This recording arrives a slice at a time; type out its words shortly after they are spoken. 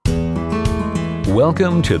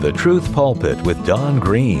Welcome to the Truth Pulpit with Don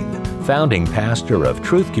Green, founding pastor of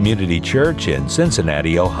Truth Community Church in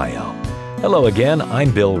Cincinnati, Ohio. Hello again,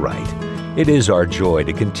 I'm Bill Wright. It is our joy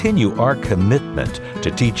to continue our commitment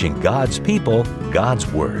to teaching God's people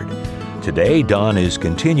God's Word. Today, Don is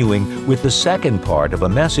continuing with the second part of a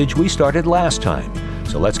message we started last time.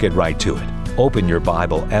 So let's get right to it. Open your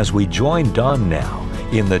Bible as we join Don now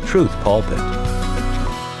in the Truth Pulpit.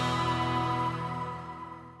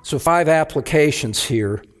 So 5 applications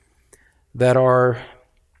here that are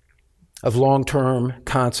of long-term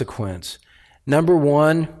consequence. Number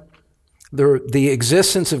 1, the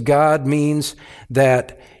existence of God means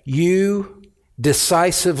that you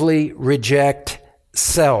decisively reject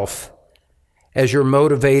self as your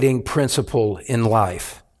motivating principle in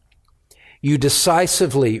life. You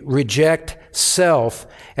decisively reject self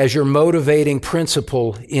as your motivating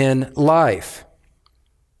principle in life.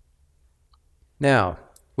 Now,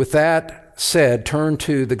 with that said, turn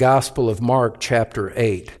to the Gospel of Mark, chapter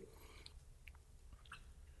 8.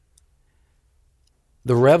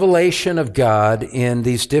 The revelation of God in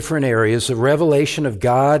these different areas, the revelation of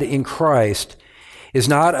God in Christ, is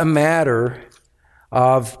not a matter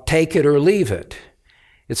of take it or leave it.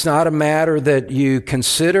 It's not a matter that you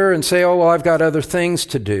consider and say, oh, well, I've got other things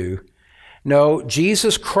to do. No,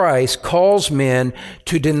 Jesus Christ calls men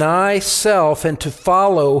to deny self and to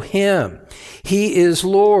follow Him. He is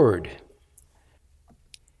Lord.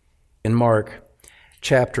 In Mark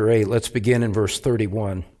chapter 8, let's begin in verse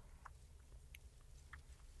 31.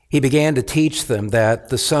 He began to teach them that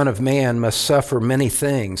the Son of Man must suffer many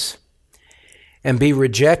things and be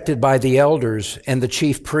rejected by the elders and the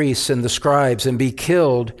chief priests and the scribes and be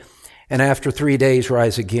killed and after 3 days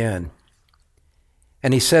rise again.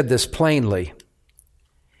 And he said this plainly.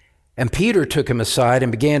 And Peter took him aside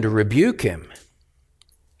and began to rebuke him.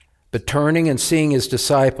 But turning and seeing his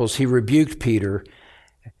disciples, he rebuked Peter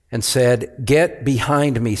and said, "Get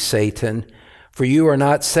behind me, Satan, for you are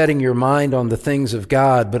not setting your mind on the things of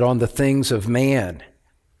God, but on the things of man."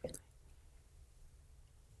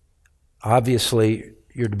 Obviously,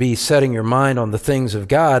 you're to be setting your mind on the things of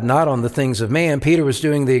God, not on the things of man. Peter was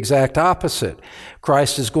doing the exact opposite.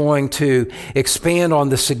 Christ is going to expand on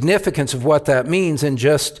the significance of what that means in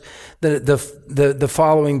just the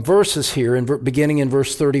following verses here, beginning in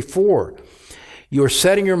verse 34. You're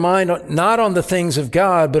setting your mind not on the things of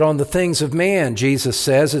God, but on the things of man, Jesus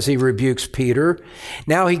says as he rebukes Peter.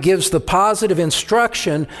 Now he gives the positive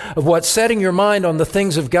instruction of what setting your mind on the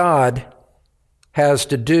things of God has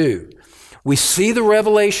to do. We see the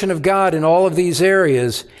revelation of God in all of these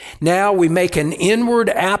areas. Now we make an inward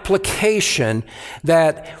application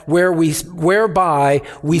whereby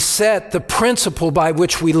we set the principle by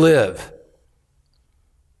which we live.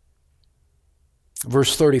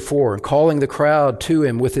 Verse 34, and calling the crowd to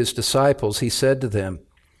him with his disciples, he said to them,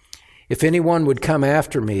 "If anyone would come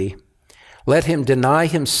after me, let him deny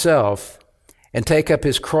himself and take up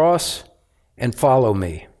his cross and follow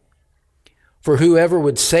me. For whoever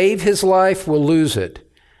would save his life will lose it,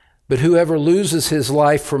 but whoever loses his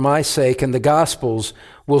life for my sake and the gospel's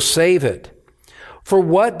will save it. For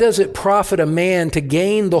what does it profit a man to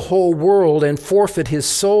gain the whole world and forfeit his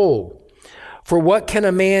soul? For what can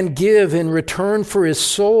a man give in return for his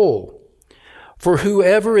soul? For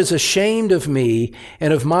whoever is ashamed of me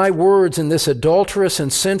and of my words in this adulterous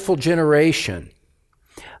and sinful generation,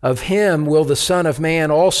 of him will the Son of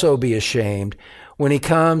Man also be ashamed when he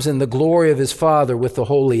comes in the glory of his Father with the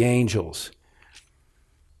holy angels."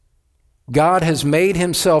 God has made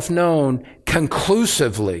himself known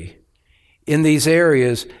conclusively in these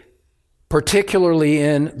areas, particularly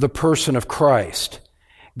in the person of Christ.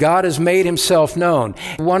 God has made himself known.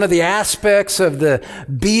 One of the aspects of the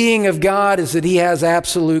being of God is that he has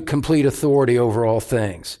absolute, complete authority over all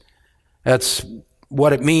things. That's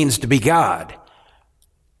what it means to be God.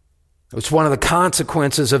 It's one of the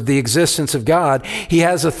consequences of the existence of God. He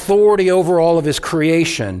has authority over all of his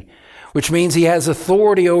creation, which means he has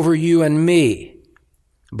authority over you and me,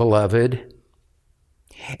 beloved.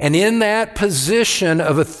 And in that position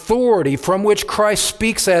of authority from which Christ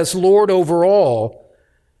speaks as Lord over all,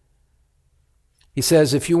 he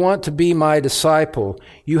says, if you want to be my disciple,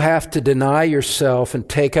 you have to deny yourself and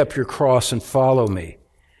take up your cross and follow me.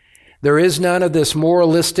 There is none of this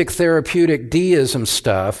moralistic therapeutic deism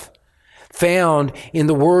stuff found in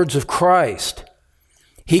the words of Christ.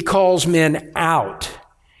 He calls men out.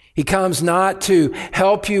 He comes not to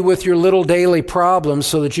help you with your little daily problems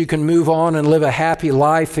so that you can move on and live a happy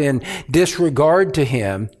life in disregard to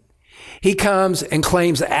him. He comes and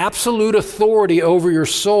claims absolute authority over your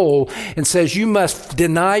soul and says, you must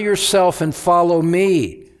deny yourself and follow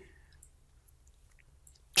me.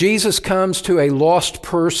 Jesus comes to a lost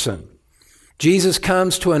person. Jesus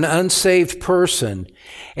comes to an unsaved person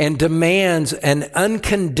and demands an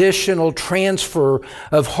unconditional transfer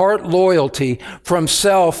of heart loyalty from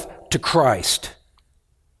self to Christ.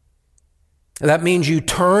 That means you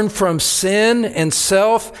turn from sin and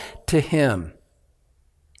self to Him.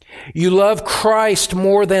 You love Christ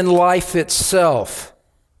more than life itself.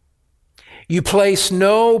 You place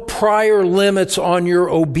no prior limits on your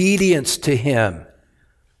obedience to Him.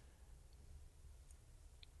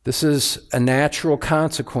 This is a natural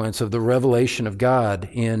consequence of the revelation of God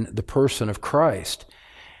in the person of Christ.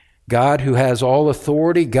 God who has all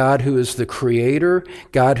authority, God who is the creator,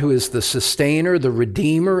 God who is the sustainer, the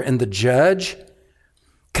redeemer, and the judge,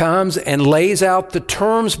 comes and lays out the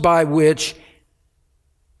terms by which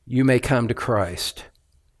you may come to Christ.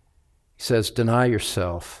 He says, deny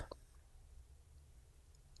yourself,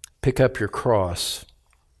 pick up your cross,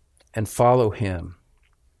 and follow Him.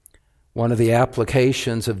 One of the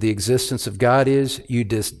applications of the existence of God is you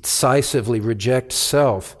decisively reject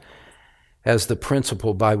self as the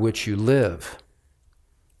principle by which you live.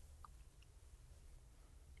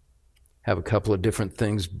 Have a couple of different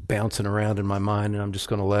things bouncing around in my mind, and I'm just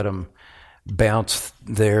going to let them bounce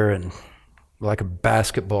there, and like a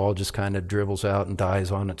basketball just kind of dribbles out and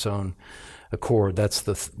dies on its own accord. That's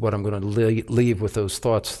what I'm going to leave with those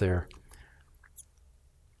thoughts there.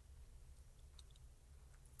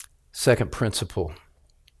 Second principle,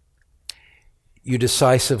 you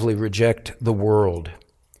decisively reject the world.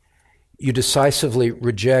 You decisively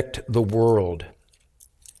reject the world.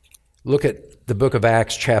 Look at the book of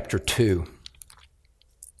Acts chapter 2.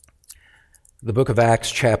 The book of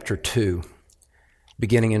Acts chapter 2,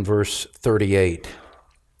 beginning in verse 38.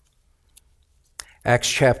 Acts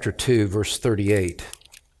chapter 2, verse 38.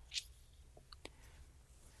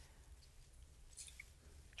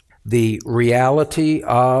 The reality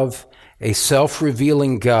of a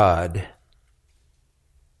self-revealing God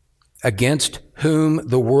against whom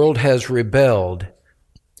the world has rebelled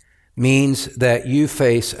means that you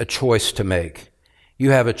face a choice to make.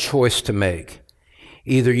 You have a choice to make.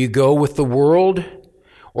 Either you go with the world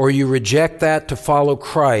or you reject that to follow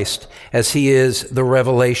Christ as He is the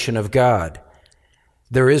revelation of God.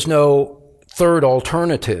 There is no third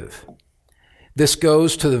alternative. This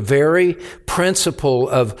goes to the very principle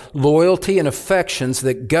of loyalty and affections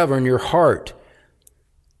that govern your heart.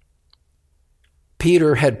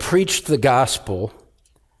 Peter had preached the gospel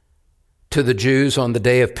to the Jews on the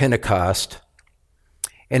day of Pentecost.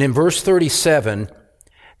 And in verse 37,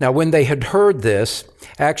 now when they had heard this,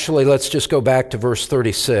 actually let's just go back to verse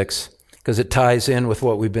 36 because it ties in with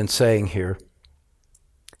what we've been saying here.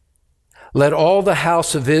 Let all the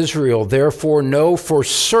house of Israel therefore know for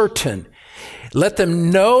certain. Let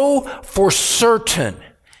them know for certain.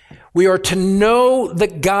 We are to know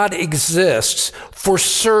that God exists for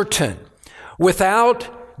certain,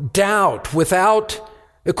 without doubt, without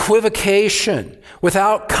equivocation,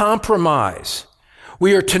 without compromise.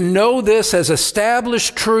 We are to know this as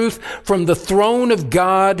established truth from the throne of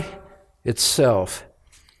God itself.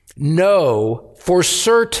 Know for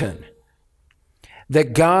certain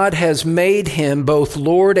that God has made Him both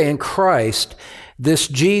Lord and Christ, this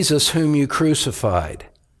Jesus whom you crucified.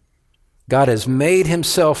 God has made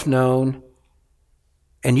Himself known,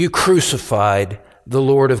 and you crucified the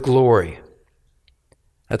Lord of glory.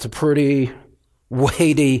 That's a pretty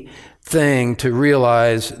weighty thing to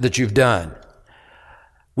realize that you've done.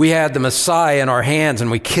 We had the Messiah in our hands and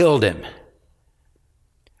we killed Him.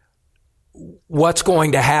 What's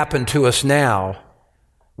going to happen to us now?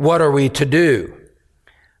 What are we to do?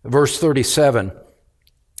 Verse 37.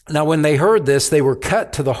 Now when they heard this, they were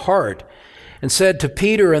cut to the heart and said to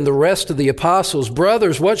Peter and the rest of the apostles,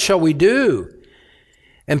 "Brothers, what shall we do?"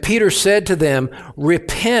 And Peter said to them,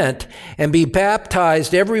 "Repent and be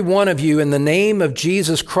baptized, every one of you, in the name of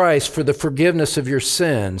Jesus Christ for the forgiveness of your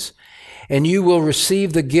sins, and you will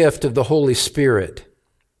receive the gift of the Holy Spirit.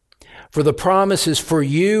 For the promise is for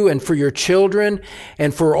you and for your children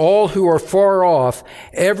and for all who are far off,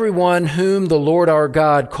 everyone whom the Lord our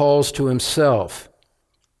God calls to Himself."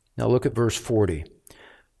 Now look at verse 40.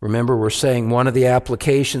 Remember, we're saying one of the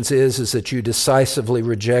applications is that you decisively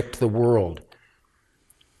reject the world.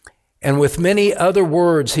 And with many other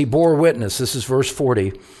words he bore witness. This is verse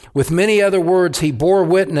 40. With many other words he bore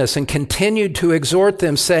witness and continued to exhort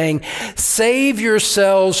them, saying, "Save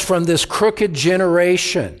yourselves from this crooked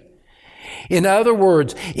generation." In other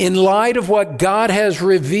words, in light of what God has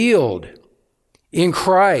revealed in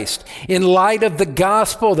Christ, in light of the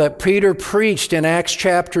gospel that Peter preached in Acts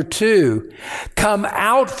chapter 2, come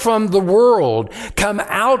out from the world, come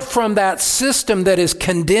out from that system that is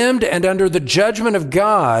condemned and under the judgment of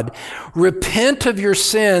God, repent of your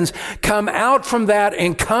sins, come out from that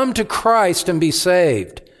and come to Christ and be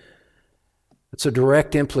saved. It's a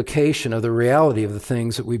direct implication of the reality of the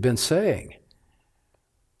things that we've been saying.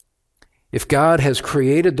 If God has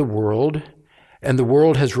created the world, and the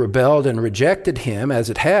world has rebelled and rejected him, as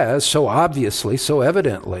it has, so obviously, so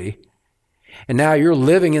evidently, and now you're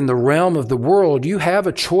living in the realm of the world, you have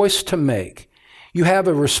a choice to make. You have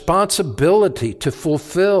a responsibility to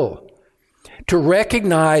fulfill, to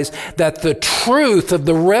recognize that the truth of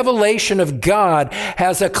the revelation of God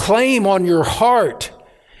has a claim on your heart,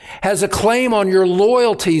 has a claim on your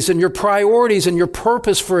loyalties and your priorities and your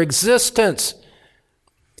purpose for existence.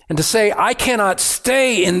 And to say, I cannot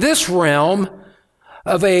stay in this realm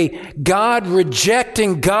of a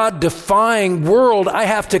God-rejecting, God-defying world. I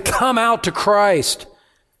have to come out to Christ.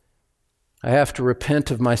 I have to repent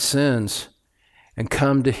of my sins and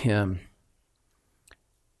come to him.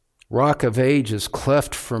 Rock of ages,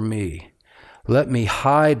 cleft for me. Let me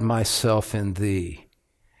hide myself in thee.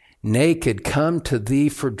 Naked, come to thee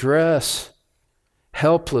for dress.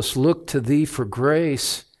 Helpless, look to thee for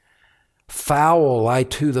grace. Foul, I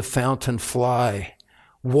to the fountain fly.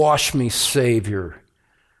 Wash me, Savior,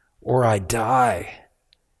 or I die.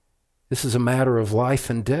 This is a matter of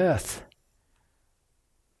life and death.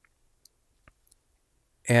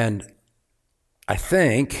 And I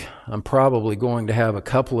think I'm probably going to have a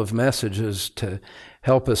couple of messages to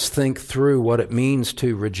help us think through what it means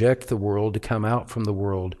to reject the world, to come out from the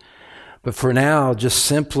world. But for now, just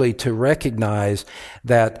simply to recognize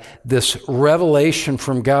that this revelation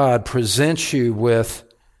from God presents you with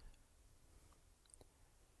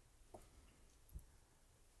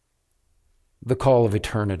the call of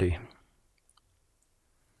eternity.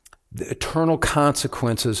 The eternal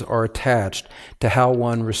consequences are attached to how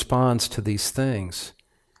one responds to these things.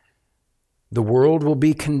 The world will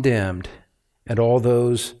be condemned, and all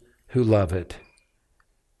those who love it.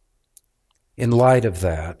 In light of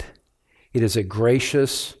that, it is a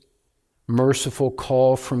gracious, merciful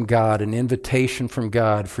call from God, an invitation from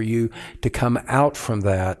God for you to come out from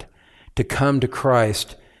that, to come to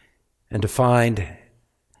Christ, and to find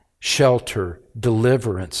shelter,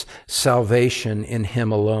 deliverance, salvation in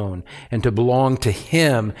him alone, and to belong to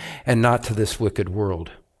him and not to this wicked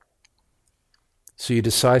world. So you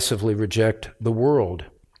decisively reject the world.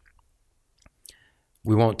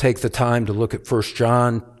 We won't take the time to look at 1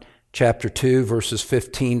 John chapter 2, verses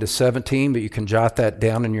 15 to 17, but you can jot that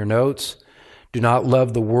down in your notes. Do not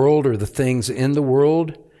love the world or the things in the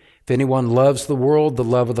world. If anyone loves the world, the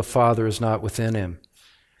love of the Father is not within him.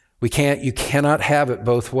 You cannot have it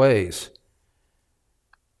both ways.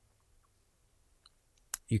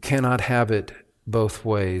 You cannot have it both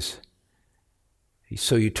ways.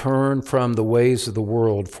 So you turn from the ways of the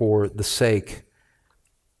world for the sake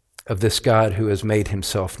of this God who has made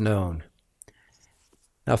himself known.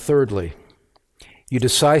 Now, thirdly, you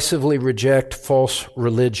decisively reject false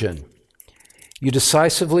religion. You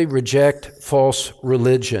decisively reject false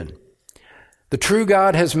religion. The true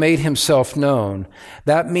God has made himself known.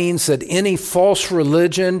 That means that any false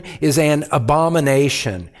religion is an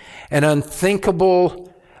abomination, an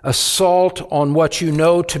unthinkable assault on what you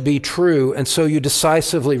know to be true, and so you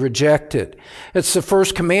decisively reject it. It's the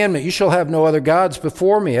first commandment. You shall have no other gods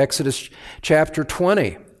before me, Exodus chapter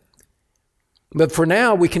 20. But for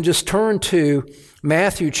now, we can just turn to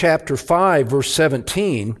Matthew chapter 5, verse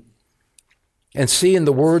 17, and see in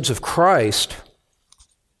the words of Christ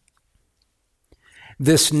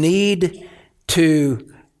this need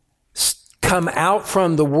to come out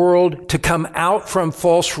from the world, to come out from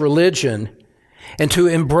false religion, and to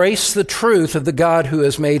embrace the truth of the God who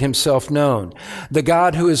has made himself known, the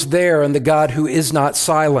God who is there and the God who is not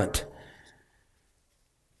silent.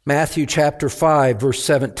 Matthew chapter 5, verse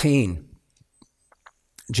 17,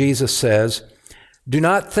 Jesus says, "Do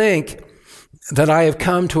not think that I have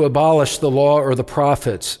come to abolish the law or the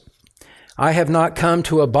prophets. I have not come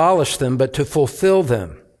to abolish them, but to fulfill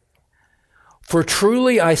them. For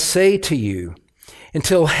truly I say to you,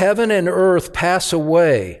 until heaven and earth pass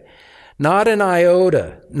away, not an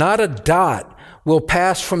iota, not a dot will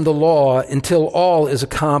pass from the law until all is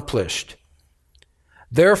accomplished.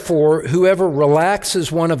 Therefore, whoever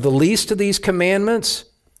relaxes one of the least of these commandments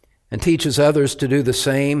and teaches others to do the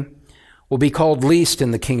same will be called least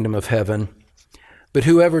in the kingdom of heaven. But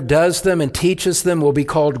whoever does them and teaches them will be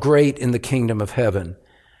called great in the kingdom of heaven.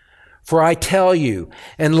 For I tell you,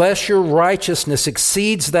 unless your righteousness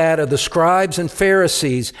exceeds that of the scribes and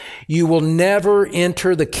Pharisees, you will never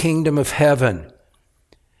enter the kingdom of heaven."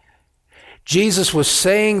 Jesus was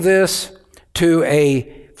saying this to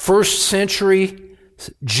a first century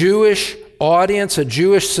Jewish audience, a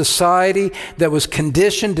Jewish society that was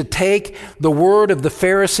conditioned to take the word of the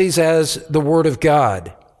Pharisees as the word of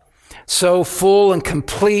God. So full and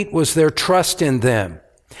complete was their trust in them.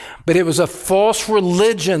 But it was a false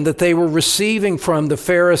religion that they were receiving from the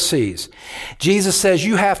Pharisees. Jesus says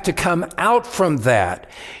you have to come out from that.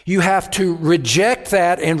 You have to reject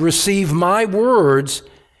that and receive my words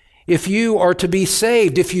if you are to be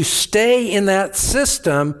saved. If you stay in that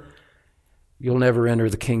system, you'll never enter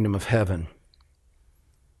the kingdom of heaven.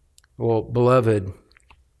 Well, beloved,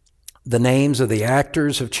 the names of the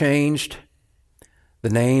actors have changed. The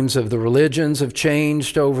names of the religions have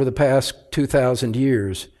changed over the past 2,000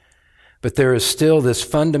 years. But there is still this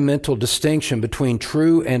fundamental distinction between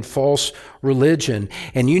true and false religion.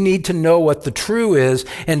 And you need to know what the true is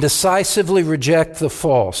and decisively reject the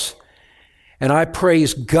false. And I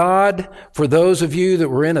praise God for those of you that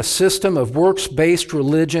were in a system of works-based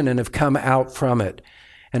religion and have come out from it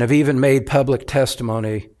and have even made public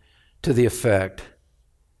testimony to the effect.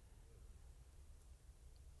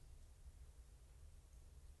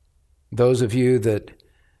 Those of you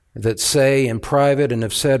that say in private and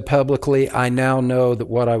have said publicly, I now know that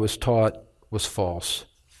what I was taught was false.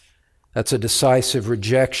 That's a decisive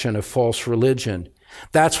rejection of false religion.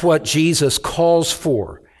 That's what Jesus calls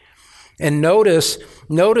for. And notice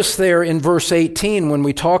there in verse 18, when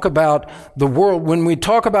we talk about the world,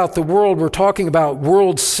 we're talking about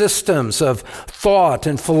world systems of thought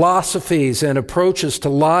and philosophies and approaches to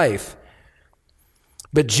life.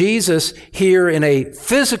 But Jesus here in a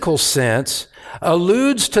physical sense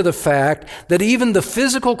alludes to the fact that even the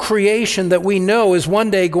physical creation that we know is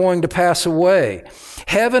one day going to pass away.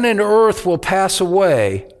 Heaven and earth will pass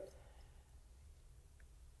away,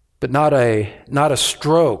 but not a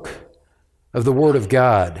stroke of the Word of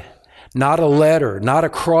God, not a letter, not a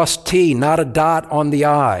crossed T, not a dot on the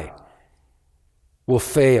I will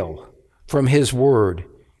fail from His Word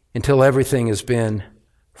until everything has been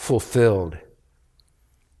fulfilled.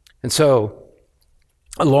 And so,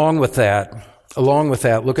 along with that,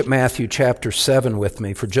 look at Matthew chapter 7 with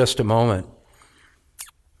me for just a moment.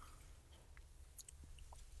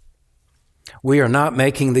 We are not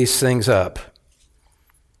making these things up.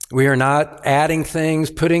 We are not adding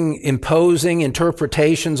things, imposing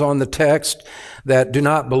interpretations on the text that do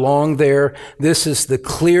not belong there. This is the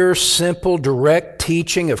clear, simple, direct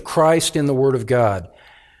teaching of Christ in the Word of God.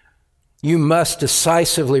 You must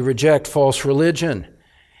decisively reject false religion.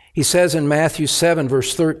 He says in Matthew 7,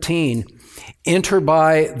 verse 13, "Enter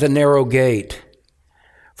by the narrow gate.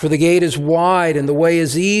 For the gate is wide and the way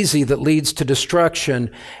is easy that leads to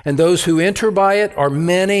destruction, and those who enter by it are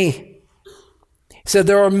many." He said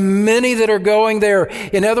there are many that are going there.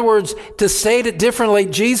 In other words, to say it differently,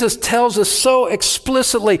 Jesus tells us so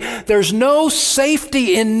explicitly, there's no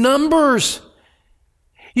safety in numbers.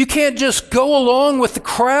 You can't just go along with the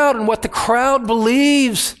crowd and what the crowd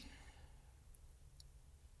believes.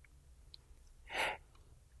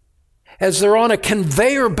 As they're on a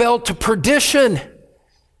conveyor belt to perdition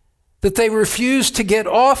that they refuse to get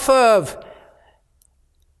off of.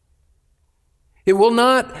 It will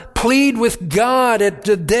not plead with God at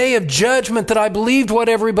the day of judgment that I believed what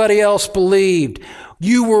everybody else believed.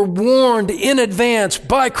 You were warned in advance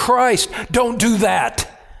by Christ. Don't do that.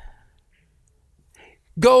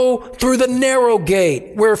 Go through the narrow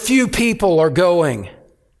gate where few people are going.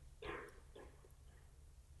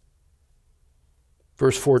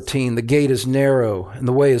 Verse 14, the gate is narrow and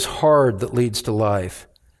the way is hard that leads to life,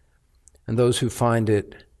 and those who find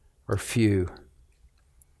it are few.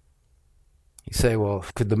 You say, well,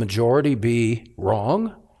 could the majority be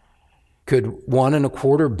wrong? Could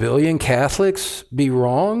 1.25 billion Catholics be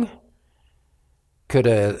wrong? Could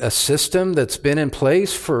a system that's been in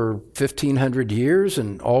place for 1,500 years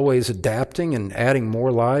and always adapting and adding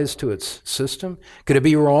more lies to its system, could it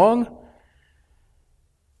be wrong?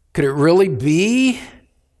 Could it really be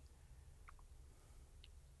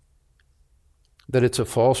that it's a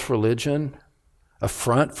false religion, a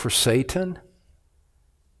front for Satan?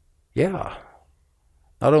 Yeah.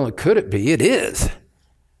 Not only could it be, it is.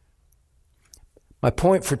 My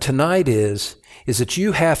point for tonight is that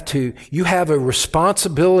you have a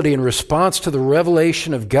responsibility in response to the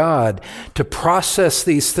revelation of God to process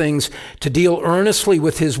these things, to deal earnestly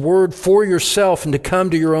with His Word for yourself and to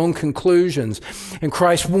come to your own conclusions. And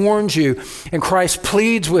Christ warns you, and Christ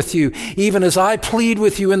pleads with you, even as I plead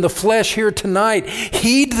with you in the flesh here tonight.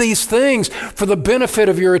 Heed these things for the benefit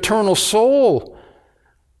of your eternal soul.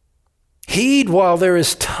 Heed while there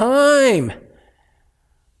is time.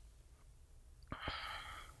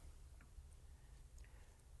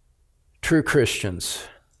 True Christians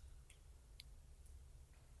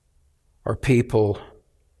are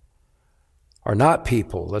not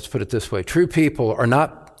people, let's put it this way. True people are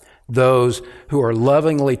not those who are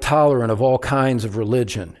lovingly tolerant of all kinds of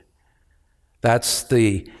religion. That's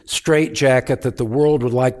the straitjacket that the world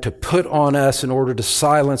would like to put on us in order to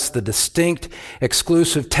silence the distinct,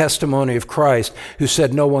 exclusive testimony of Christ, who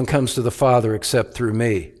said, "No one comes to the Father except through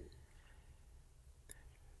me."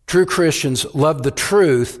 True Christians love the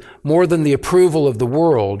truth more than the approval of the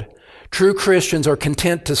world. True Christians are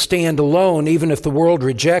content to stand alone even if the world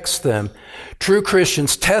rejects them. True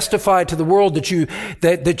Christians testify to the world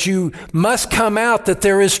that you must come out, that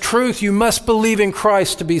there is truth. You must believe in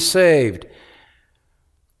Christ to be saved.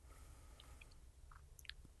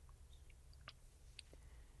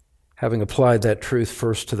 Having applied that truth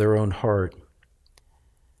first to their own heart.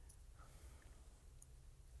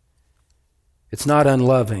 It's not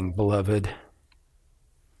unloving, beloved.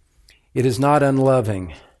 It is not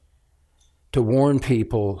unloving to warn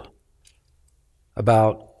people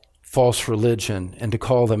about false religion and to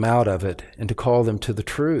call them out of it and to call them to the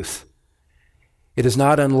truth. It is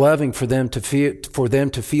not unloving for them to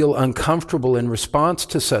feel uncomfortable in response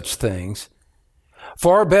to such things.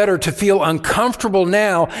 Far better to feel uncomfortable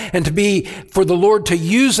now and for the Lord to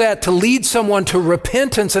use that to lead someone to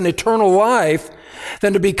repentance and eternal life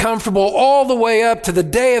than to be comfortable all the way up to the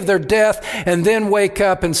day of their death and then wake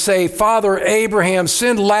up and say, "Father Abraham,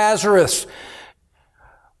 send Lazarus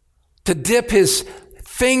to dip his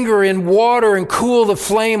finger in water and cool the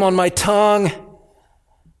flame on my tongue."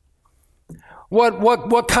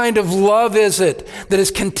 What kind of love is it that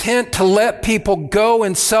is content to let people go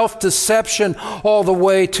in self-deception all the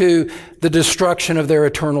way to the destruction of their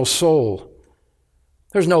eternal soul?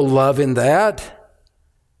 There's no love in that.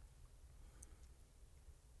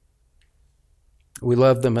 We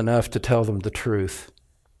love them enough to tell them the truth,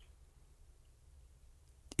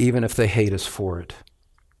 even if they hate us for it.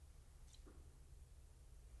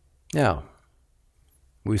 Now,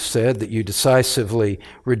 we've said that you decisively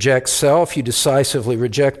reject self, you decisively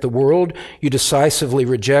reject the world, you decisively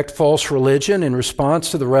reject false religion in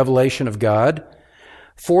response to the revelation of God.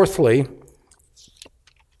 Fourthly,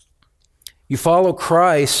 you follow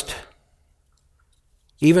Christ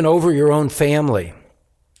even over your own family.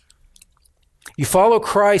 You follow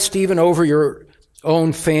Christ even over your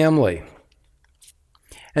own family.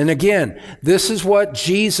 And again, this is what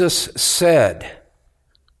Jesus said.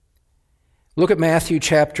 Look at Matthew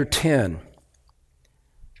chapter 10,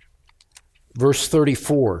 verse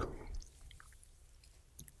 34.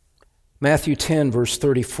 Matthew 10, verse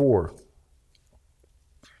 34.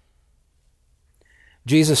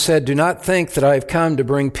 Jesus said, "Do not think that I have come to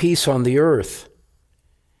bring peace on the earth.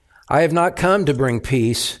 I have not come to bring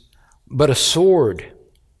peace, but a sword."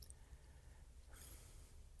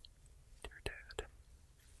 Dear Dad.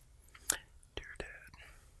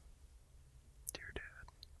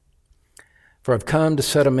 "For I've come to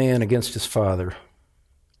set a man against his father,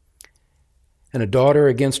 and a daughter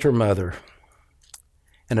against her mother,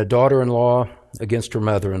 and a daughter-in-law against her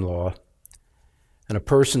mother-in-law. And a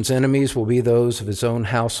person's enemies will be those of his own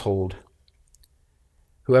household.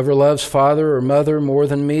 Whoever loves father or mother more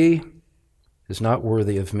than me is not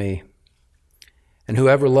worthy of me. And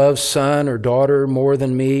whoever loves son or daughter more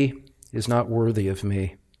than me is not worthy of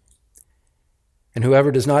me. And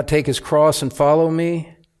whoever does not take his cross and follow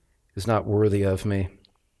me is not worthy of me.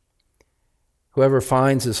 Whoever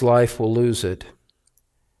finds his life will lose it,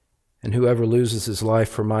 and whoever loses his life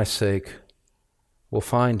for my sake will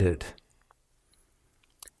find it."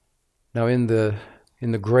 Now, in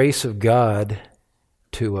the grace of God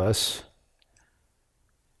to us,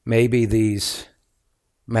 maybe these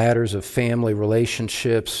matters of family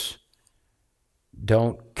relationships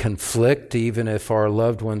don't conflict even if our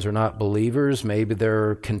loved ones are not believers. Maybe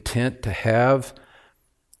they're content to have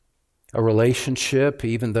a relationship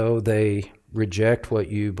even though they reject what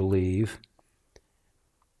you believe.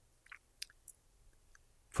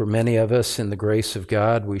 For many of us, in the grace of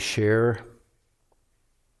God, we share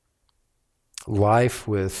life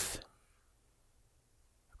with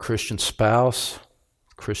a Christian spouse,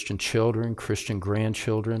 Christian children, Christian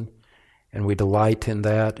grandchildren, and we delight in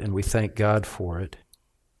that, and we thank God for it.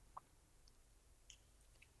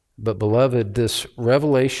 But beloved, this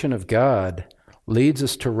revelation of God leads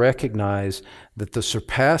us to recognize that the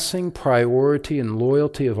surpassing priority and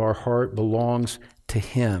loyalty of our heart belongs to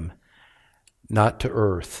Him, not to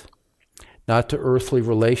earth, not to earthly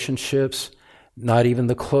relationships, not even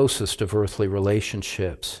the closest of earthly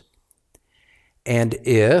relationships. And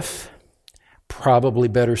if, probably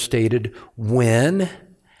better stated, when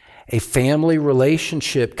a family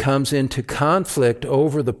relationship comes into conflict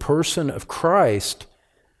over the person of Christ,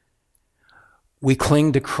 we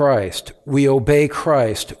cling to Christ, we obey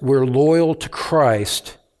Christ, we're loyal to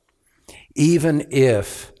Christ, even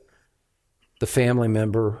if the family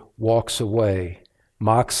member walks away,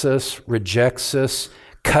 mocks us, rejects us,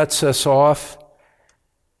 cuts us off.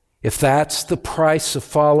 If that's the price of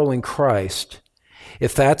following Christ,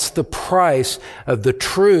 if that's the price of the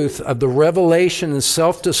truth of the revelation and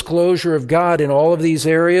self-disclosure of God in all of these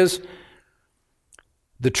areas,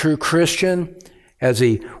 the true Christian, as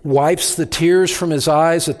he wipes the tears from his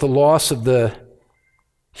eyes at the loss of the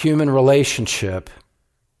human relationship,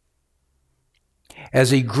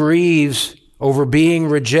 as he grieves over being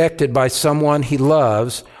rejected by someone he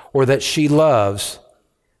loves or that she loves,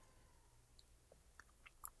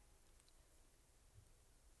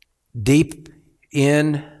 deep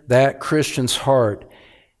in that Christian's heart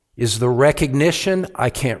is the recognition,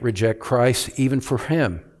 I can't reject Christ even for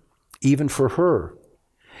him, even for her.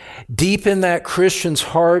 Deep in that Christian's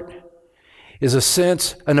heart is a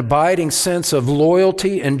sense, an abiding sense of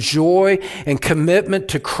loyalty and joy and commitment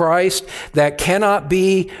to Christ that cannot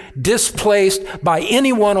be displaced by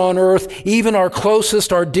anyone on earth, even our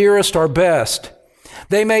closest, our dearest, our best.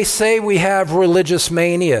 They may say we have religious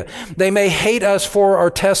mania. They may hate us for our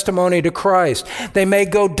testimony to Christ. They may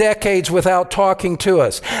go decades without talking to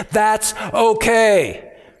us. That's okay.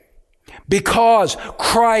 Because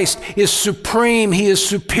Christ is supreme, He is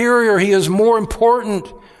superior, He is more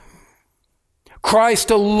important.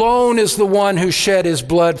 Christ alone is the one who shed His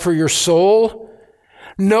blood for your soul.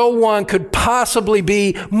 No one could possibly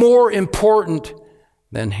be more important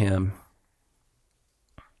than Him.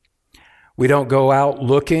 We don't go out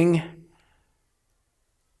looking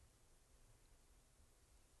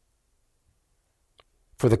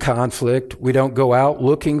for the conflict. We don't go out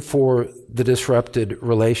looking for the disrupted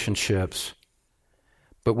relationships.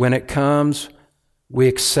 But when it comes, we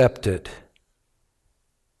accept it.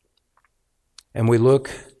 And we look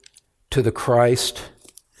to the Christ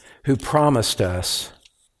who promised us,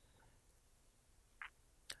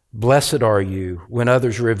 "Blessed are you when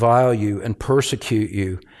others revile you and persecute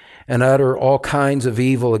you and utter all kinds of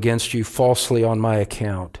evil against you falsely on my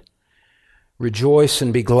account. Rejoice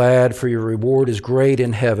and be glad, for your reward is great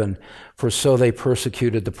in heaven, for so they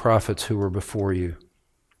persecuted the prophets who were before you."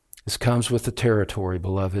 This comes with the territory,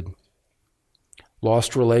 beloved.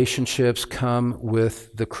 Lost relationships come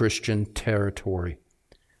with the Christian territory,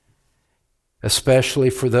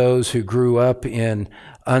 especially for those who grew up in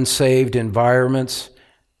unsaved environments,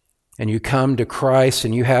 and you come to Christ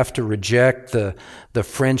and you have to reject the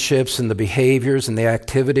friendships and the behaviors and the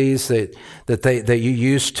activities that you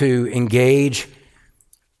used to engage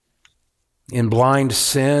in blind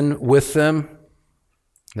sin with them.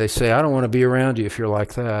 They say, "I don't want to be around you if you're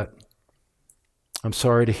like that." I'm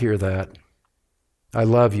sorry to hear that. I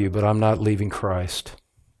love you, but I'm not leaving Christ.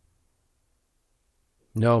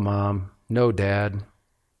 No, Mom. No, Dad.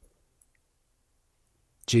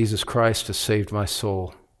 Jesus Christ has saved my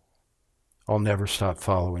soul. I'll never stop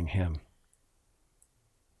following Him.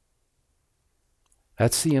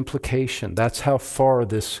 That's the implication. That's how far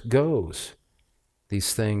this goes,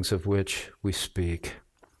 these things of which we speak.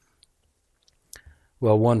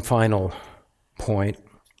 Well, one final point.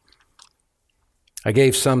 I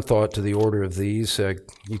gave some thought to the order of these.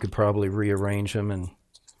 You could probably rearrange them,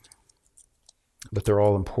 but they're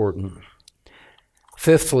all important.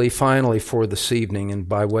 Fifthly, finally, for this evening, and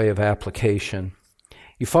by way of application,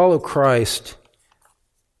 you follow Christ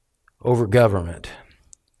over government.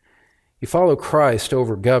 You follow Christ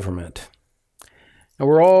over government. Now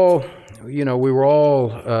we were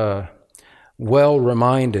all well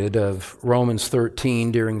reminded of Romans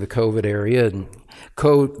 13 during the COVID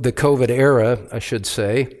era, I should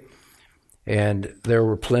say. And there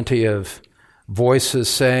were plenty of voices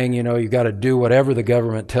saying, you got to do whatever the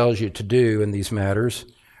government tells you to do in these matters,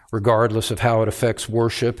 regardless of how it affects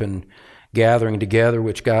worship and gathering together,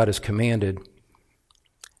 which God has commanded.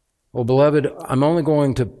 Well, beloved, I'm only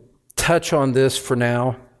going to touch on this for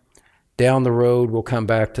now. Down the road, we'll come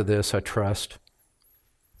back to this, I trust.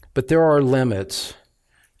 But there are limits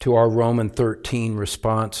to our Romans 13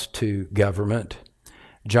 response to government.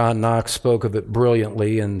 John Knox spoke of it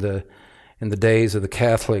brilliantly in the days of the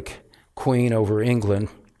Catholic Queen over England.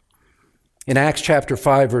 In Acts chapter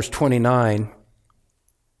 5, verse 29,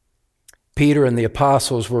 Peter and the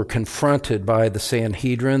apostles were confronted by the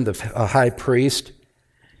Sanhedrin, the high priest.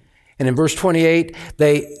 And in verse 28,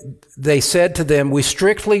 they said to them, "We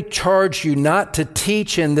strictly charge you not to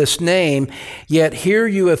teach in this name, yet here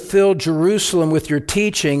you have filled Jerusalem with your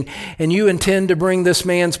teaching, and you intend to bring this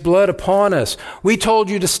man's blood upon us. We told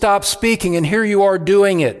you to stop speaking, and here you are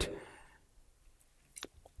doing it."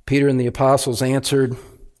 Peter and the apostles answered,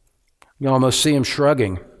 you almost see him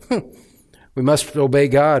shrugging, "We must obey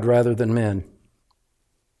God rather than men."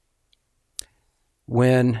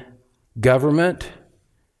 When government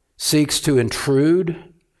seeks to intrude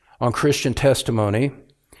on Christian testimony,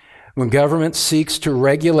 when government seeks to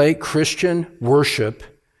regulate Christian worship,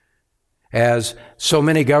 as so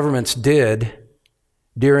many governments did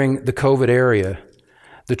during the COVID era,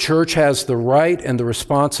 the church has the right and the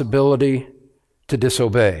responsibility to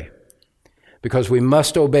disobey, because we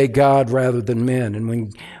must obey God rather than men.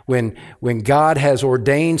 And when God has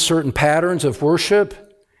ordained certain patterns of worship,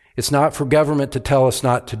 it's not for government to tell us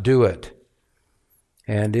not to do it.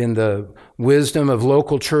 And in the wisdom of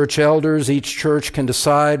local church elders, each church can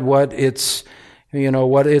decide what its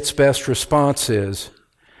best response is.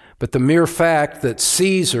 But the mere fact that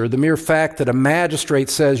Caesar, the mere fact that a magistrate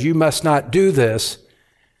says you must not do this,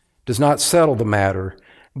 does not settle the matter.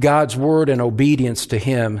 God's word and obedience to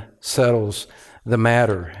him settles the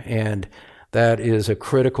matter. And that is a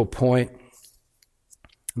critical point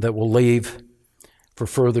that we'll leave for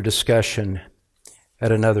further discussion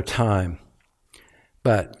at another time.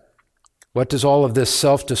 But what does all of this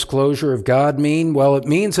self-disclosure of God mean? Well, it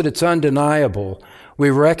means that it's undeniable. We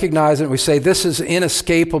recognize it and we say, this is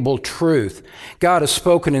inescapable truth. God has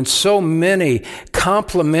spoken in so many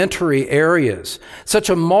complementary areas, such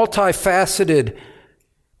a multifaceted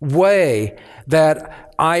way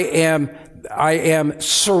that I am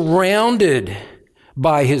surrounded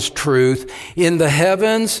by his truth in the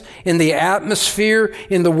heavens, in the atmosphere,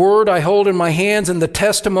 in the word I hold in my hands, in the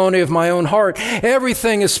testimony of my own heart.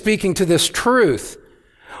 Everything is speaking to this truth.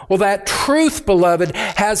 Well, that truth, beloved,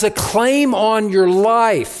 has a claim on your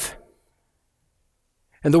life.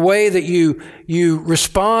 And the way that you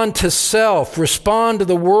respond to self, respond to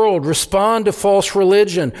the world, respond to false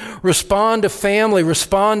religion, respond to family,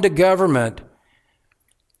 respond to government.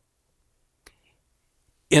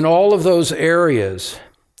 In all of those areas,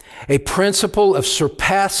 a principle of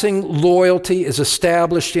surpassing loyalty is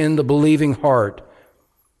established in the believing heart.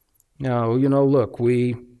 Now, look,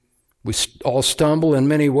 we all stumble in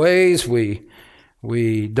many ways.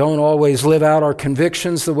 We don't always live out our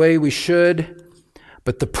convictions the way we should.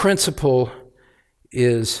 But the principle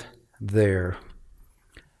is there.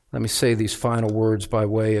 Let me say these final words by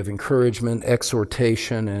way of encouragement,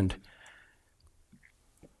 exhortation, and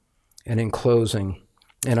in closing.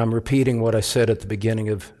 And I'm repeating what I said at the beginning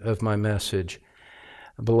of my message.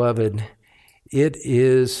 Beloved, it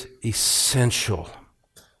is essential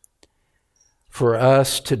for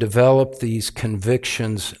us to develop these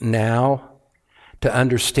convictions now, to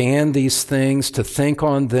understand these things, to think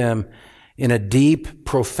on them in a deep,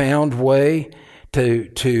 profound way,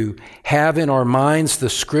 to have in our minds the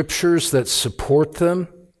scriptures that support them.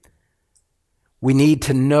 We need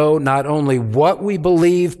to know not only what we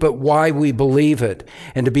believe, but why we believe it,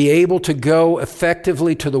 and to be able to go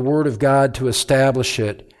effectively to the Word of God to establish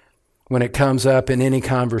it when it comes up in any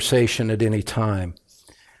conversation at any time.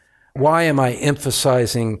 Why am I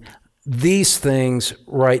emphasizing these things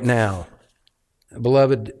right now?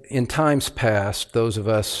 Beloved, in times past, those of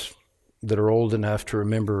us that are old enough to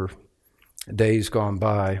remember days gone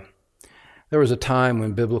by, there was a time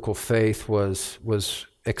when biblical faith was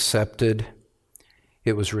accepted,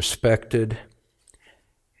 it was respected,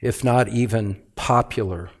 if not even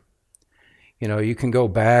popular. You can go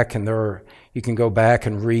back and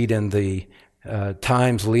read in the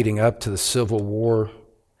times leading up to the Civil War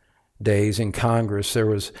days in Congress, there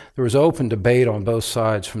was open debate on both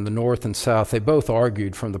sides, from the North and South. They both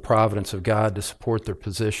argued from the providence of God to support their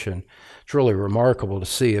position. It's really remarkable to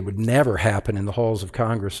see. It would never happen in the halls of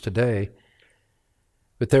Congress today.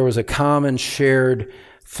 But there was a common shared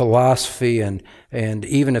philosophy, and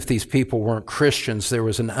even if these people weren't Christians, there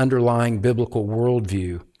was an underlying biblical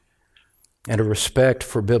worldview and a respect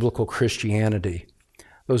for biblical Christianity.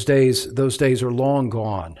 Those days are long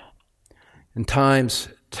gone, and times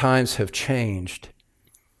have changed.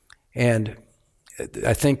 And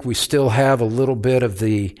I think we still have a little bit of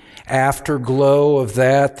the afterglow of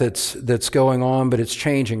that's going on, but it's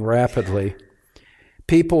changing rapidly.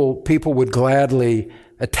 People would gladly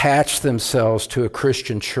attach themselves to a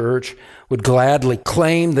Christian church, would gladly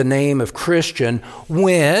claim the name of Christian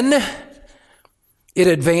when it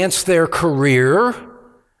advanced their career,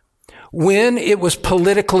 when it was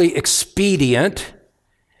politically expedient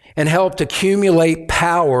and helped accumulate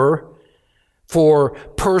power for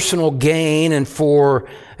personal gain and for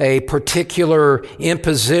a particular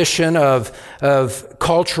imposition of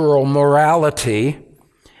cultural morality.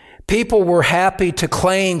 People were happy to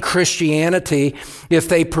claim Christianity if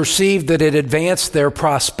they perceived that it advanced their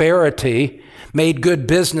prosperity, made good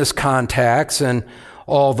business contacts, and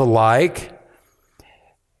all the like.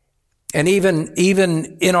 And even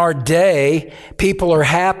in our day, people are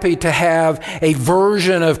happy to have a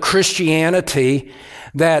version of Christianity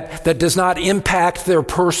that does not impact their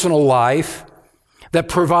personal life, that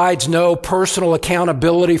provides no personal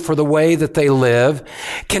accountability for the way that they live,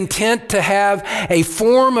 content to have a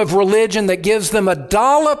form of religion that gives them a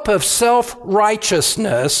dollop of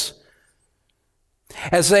self-righteousness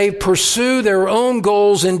as they pursue their own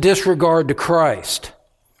goals in disregard to Christ.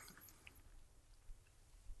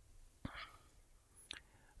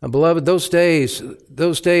 Now, beloved, those days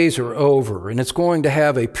are over, and it's going to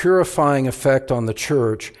have a purifying effect on the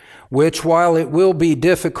church, which, while it will be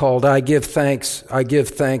difficult, I give thanks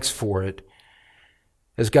for it,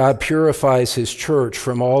 as God purifies His church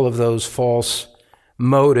from all of those false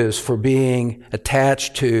motives for being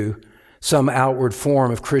attached to some outward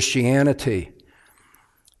form of Christianity.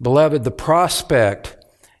 Beloved, the prospect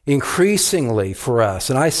increasingly for us,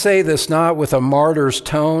 and I say this not with a martyr's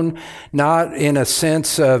tone, not in a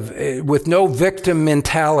sense of, with no victim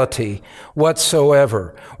mentality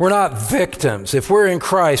whatsoever. We're not victims. If we're in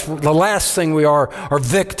Christ, the last thing we are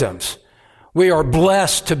victims. We are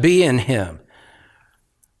blessed to be in Him.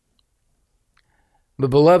 But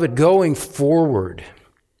beloved, going forward,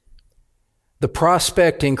 the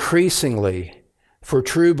prospect increasingly for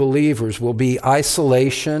true believers will be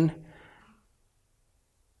isolation,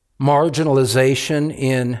 marginalization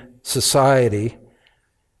in society,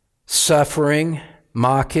 suffering,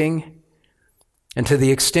 mocking, and to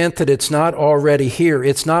the extent that it's not already here,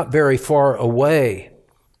 it's not very far away.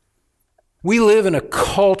 We live in a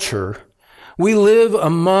culture, we live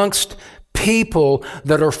amongst people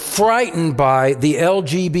that are frightened by the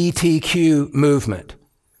LGBTQ movement.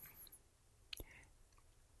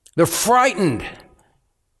 They're frightened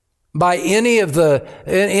by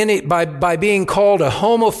by being called a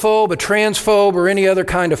homophobe, a transphobe, or any other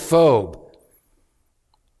kind of phobe.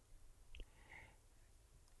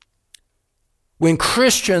 When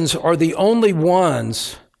Christians are left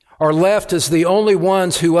as the only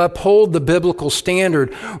ones who uphold the biblical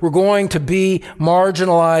standard, we're going to be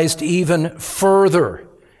marginalized even further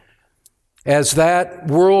as that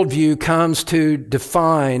worldview comes to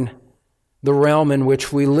define the realm in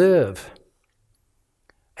which we live.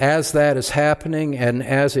 As that is happening and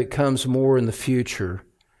as it comes more in the future,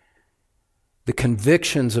 the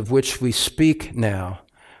convictions of which we speak now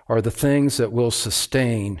are the things that will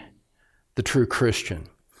sustain the true Christian.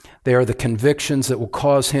 They are the convictions that will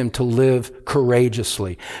cause him to live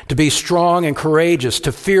courageously, to be strong and courageous,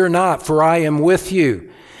 to fear not, for I am with you,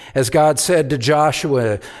 as God said to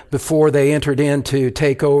Joshua before they entered in to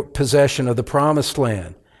take possession of the promised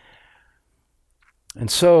land. And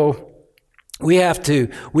so, we have to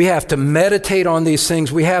meditate on these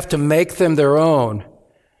things. We have to make them their own.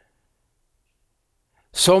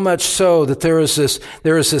 So much so that there is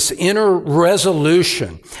this inner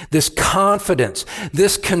resolution, this confidence,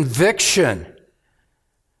 this conviction.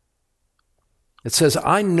 It says,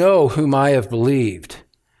 I know whom I have believed,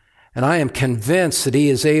 and I am convinced that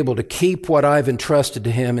He is able to keep what I've entrusted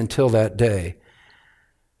to Him until that day.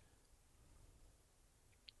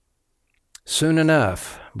 Soon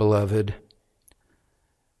enough, beloved,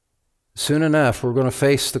 soon enough, we're going to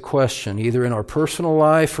face the question, either in our personal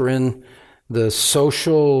life or in the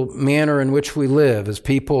social manner in which we live,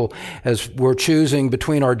 as we're choosing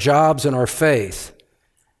between our jobs and our faith,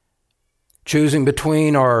 choosing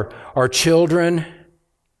between our children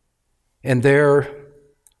and their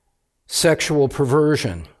sexual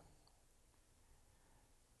perversion.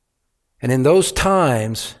 And in those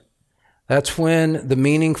times, that's when the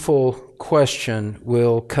meaningful question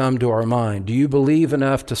will come to our mind. Do you believe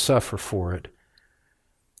enough to suffer for it?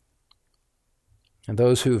 And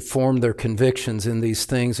those who have formed their convictions in these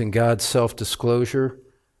things in God's self-disclosure,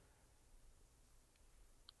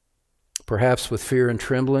 perhaps with fear and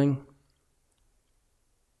trembling,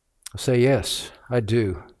 say, yes, I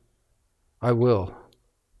do. I will.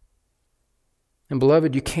 And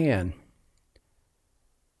beloved, you can.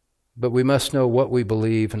 But we must know what we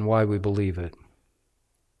believe and why we believe it.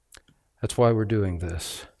 That's why we're doing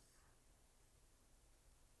this.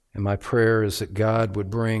 And my prayer is that God would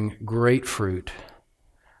bring great fruit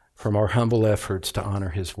from our humble efforts to honor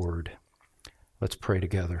His word. Let's pray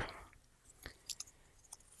together.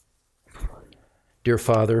 Dear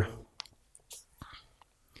Father,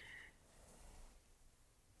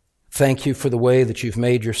 thank you for the way that you've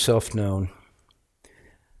made yourself known.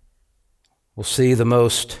 We'll see the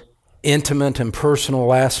most intimate and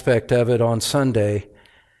personal aspect of it on Sunday.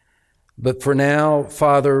 But for now,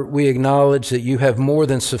 Father, we acknowledge that you have more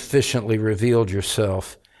than sufficiently revealed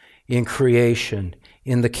yourself in creation,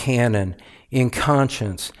 in the canon, in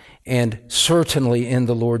conscience, and certainly in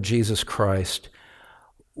the Lord Jesus Christ.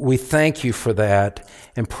 We thank you for that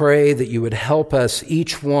and pray that you would help us,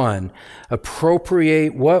 each one,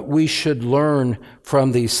 appropriate what we should learn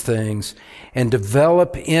from these things and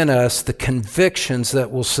develop in us the convictions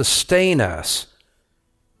that will sustain us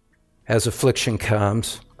as affliction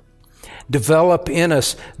comes. Develop in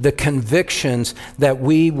us the convictions that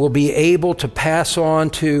we will be able to pass on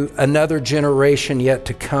to another generation yet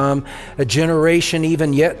to come, a generation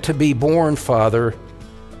even yet to be born, Father.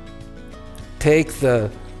 Take the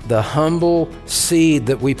humble seed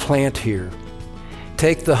that we plant here.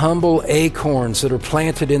 Take the humble acorns that are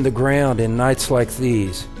planted in the ground in nights like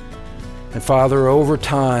these. And Father, over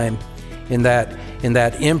time, in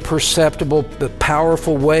that imperceptible but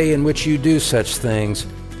powerful way in which you do such things,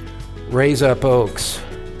 raise up oaks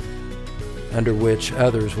under which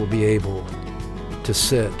others will be able to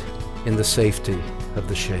sit in the safety of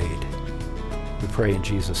the shade. We pray in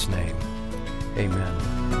Jesus' name. Amen.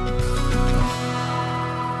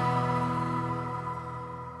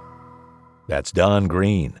 That's Don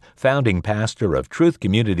Green, founding pastor of Truth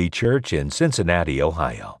Community Church in Cincinnati,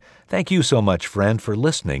 Ohio. Thank you so much, friend, for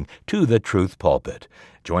listening to The Truth Pulpit.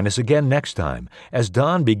 Join us again next time as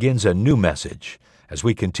Don begins a new message, as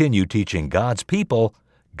we continue teaching God's people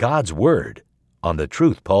God's Word on The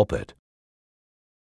Truth Pulpit.